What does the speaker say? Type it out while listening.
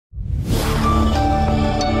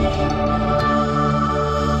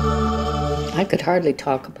I could hardly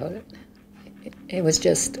talk about it. It was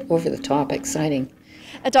just over the top exciting.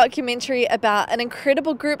 A documentary about an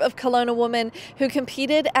incredible group of Kelowna women who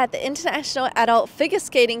competed at the International Adult Figure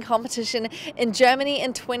Skating Competition in Germany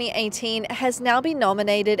in 2018 has now been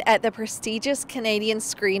nominated at the prestigious Canadian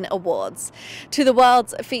Screen Awards. To the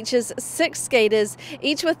Worlds features 6 skaters,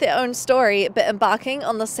 each with their own story, but embarking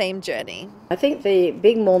on the same journey. I think the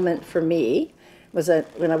big moment for me was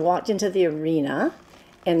when I walked into the arena,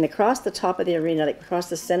 and across the top of the arena, like across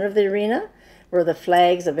the center of the arena, were the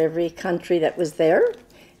flags of every country that was there.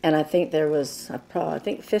 And I think there was, I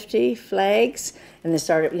think 50 flags, and they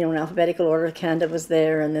started, in alphabetical order. Canada was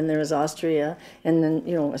there, and then there was Austria, and then,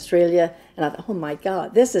 Australia. And I thought, oh my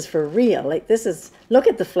God, this is for real. Like, look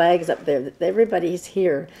at the flags up there. Everybody's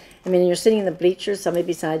here. I mean, you're sitting in the bleachers, somebody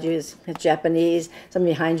beside you is Japanese,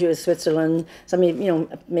 somebody behind you is Switzerland, somebody,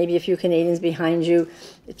 maybe a few Canadians behind you.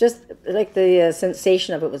 It just, like, the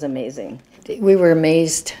sensation of it was amazing. We were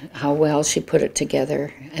amazed how well she put it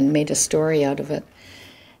together and made a story out of it.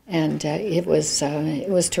 And it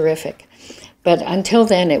was terrific. But until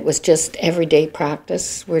then, it was just everyday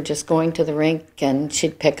practice. We're just going to the rink, and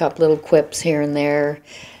she'd pick up little quips here and there.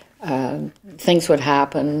 Things would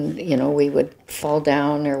happen, we would fall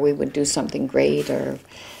down, or we would do something great, or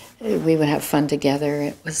we would have fun together.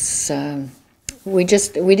 It was, we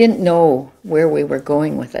didn't know where we were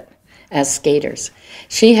going with it as skaters.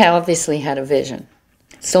 She obviously had a vision.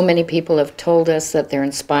 So many people have told us that they're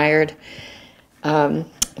inspired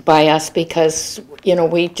by us because,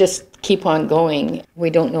 we just keep on going. We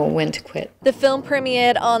don't know when to quit. The film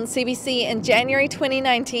premiered on CBC in January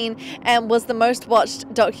 2019 and was the most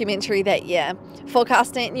watched documentary that year. For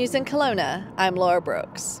Casnet News in Kelowna, I'm Laura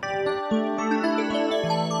Brooks.